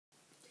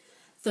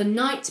The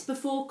night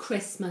before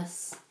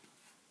Christmas.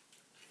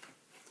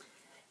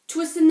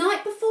 'Twas the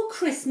night before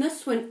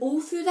Christmas, when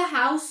all through the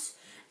house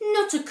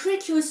not a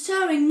creature was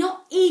stirring,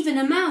 not even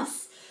a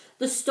mouse.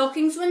 The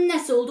stockings were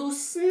nestled all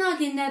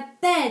snug in their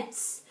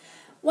beds,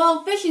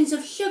 while visions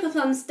of sugar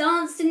plums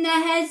danced in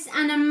their heads,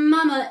 and a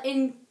mamma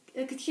in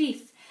a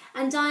kerchief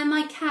and I in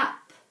my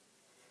cap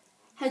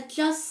had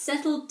just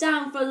settled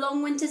down for a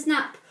long winter's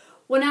nap.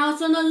 When I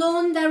was on the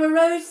lawn there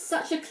arose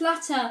such a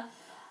clatter,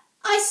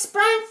 I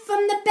sprang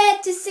from the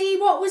bed to see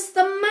what was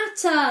the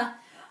matter.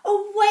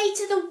 Away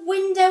to the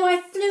window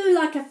I flew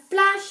like a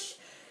flash,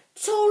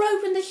 tore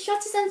open the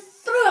shutters and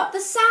threw up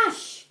the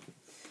sash.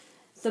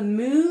 The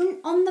moon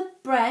on the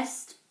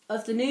breast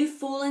of the new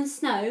fallen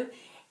snow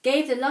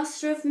gave the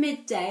lustre of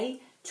midday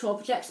to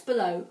objects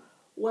below,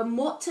 when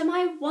what to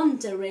my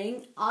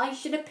wondering eye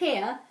should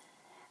appear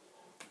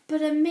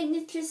but a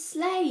miniature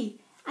sleigh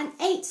and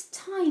 8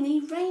 tiny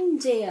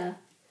reindeer.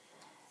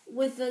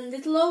 With the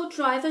little old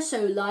driver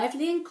so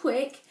lively and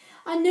quick,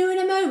 I knew in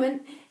a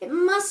moment it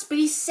must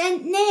be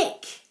Saint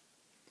Nick.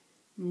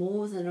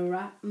 More than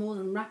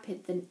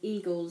rapid than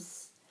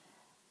eagles,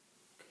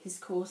 his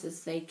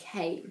coursers they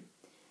came,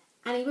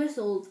 and he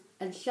whistled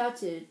and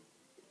shouted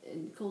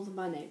and called them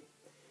by name.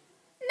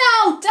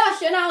 Now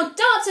Dasher, now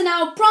Dancer,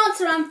 now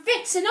Prancer and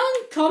Vixen,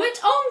 on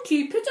Comet, on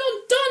Cupid,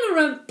 on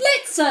Donner and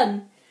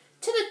Blitzen,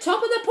 to the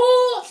top of the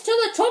porch, to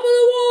the top of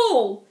the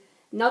wall.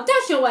 Now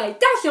dash away,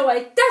 dash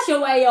away, dash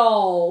away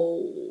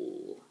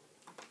all.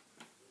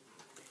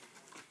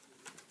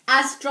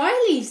 As dry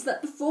leaves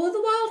that before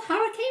the wild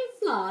hurricane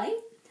fly,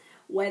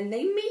 when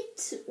they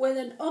meet with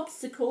an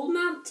obstacle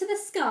mount to the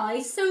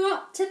sky, so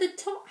up to the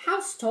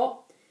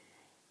housetop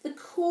the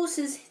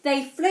coursers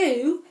they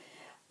flew,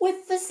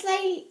 with the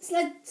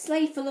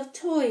sleigh full of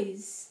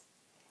toys,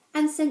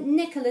 and St.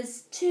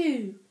 Nicholas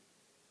too.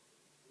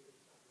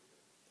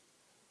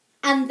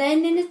 And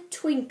then in a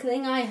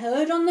twinkling I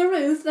heard on the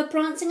roof the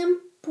prancing and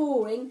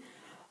pawing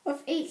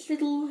of each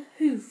little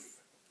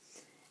hoof.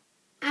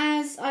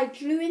 As I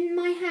drew in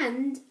my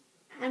hand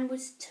and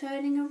was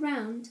turning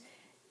around,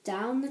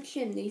 down the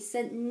chimney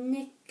St.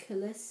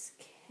 Nicholas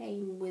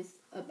came with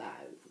a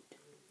bound.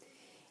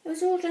 It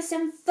was all dressed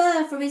in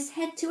fur from his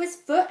head to his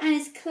foot, and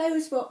his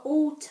clothes were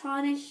all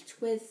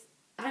tarnished with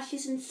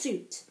ashes and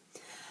soot.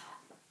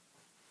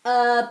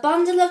 A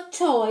bundle of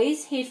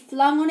toys he'd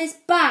flung on his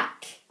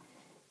back,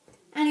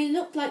 and he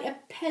looked like a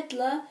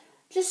peddler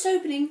just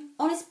opening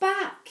on his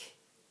back.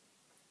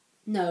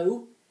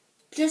 No,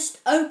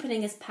 just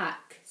opening his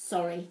pack,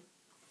 sorry.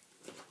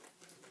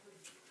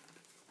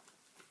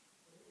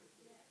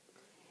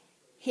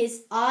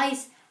 His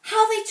eyes,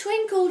 how they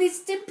twinkled, his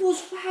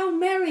dimples, how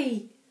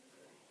merry.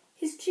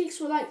 His cheeks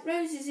were like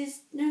roses,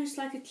 his nose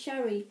like a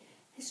cherry,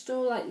 his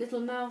straw-like little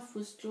mouth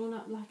was drawn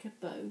up like a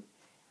bow,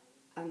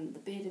 and the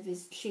beard of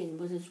his chin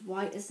was as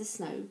white as the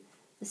snow.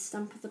 The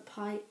stump of the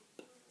pipe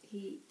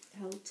he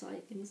held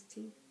tight in his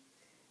teeth,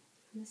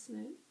 and the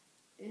smoke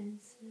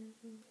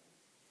encircled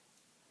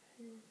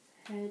his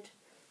head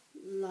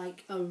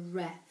like a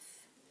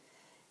wreath.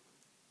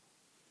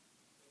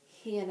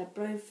 He had a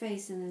broad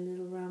face and a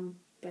little round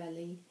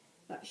belly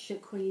that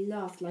shook when he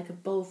laughed like a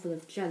bowl full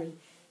of jelly.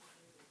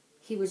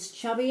 He was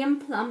chubby and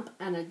plump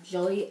and a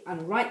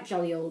right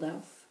jolly old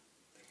elf.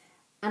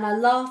 And I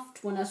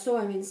laughed when I saw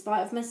him in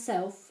spite of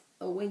myself.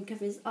 A wink of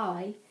his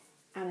eye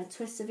and a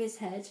twist of his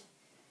head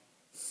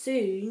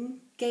soon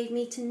gave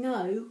me to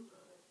know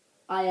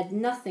I had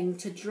nothing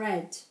to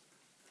dread.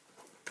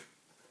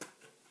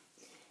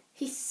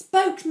 He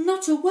spoke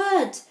not a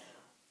word,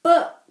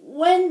 but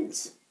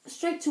went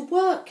straight to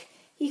work.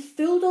 He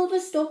filled all the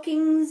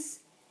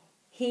stockings.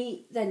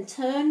 He then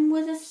turned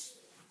with a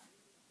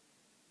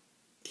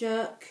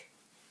jerk,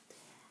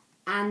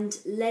 and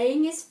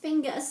laying his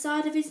finger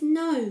aside of his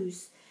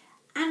nose,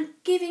 and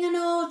giving a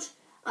nod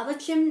up the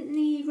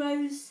chimney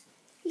rose,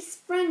 he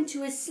sprang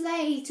to his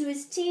sleigh, to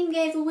his team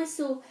gave a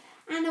whistle,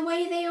 and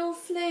away they all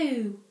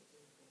flew,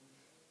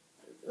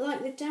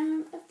 like the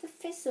down of the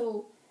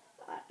thistle.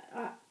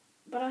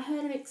 But I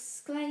heard him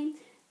exclaim,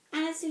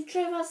 and as he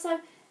drove outside,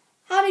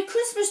 Happy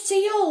Christmas to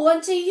y'all,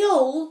 and to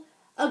y'all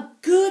a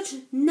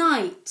good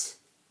night.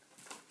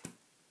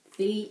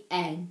 The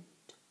end.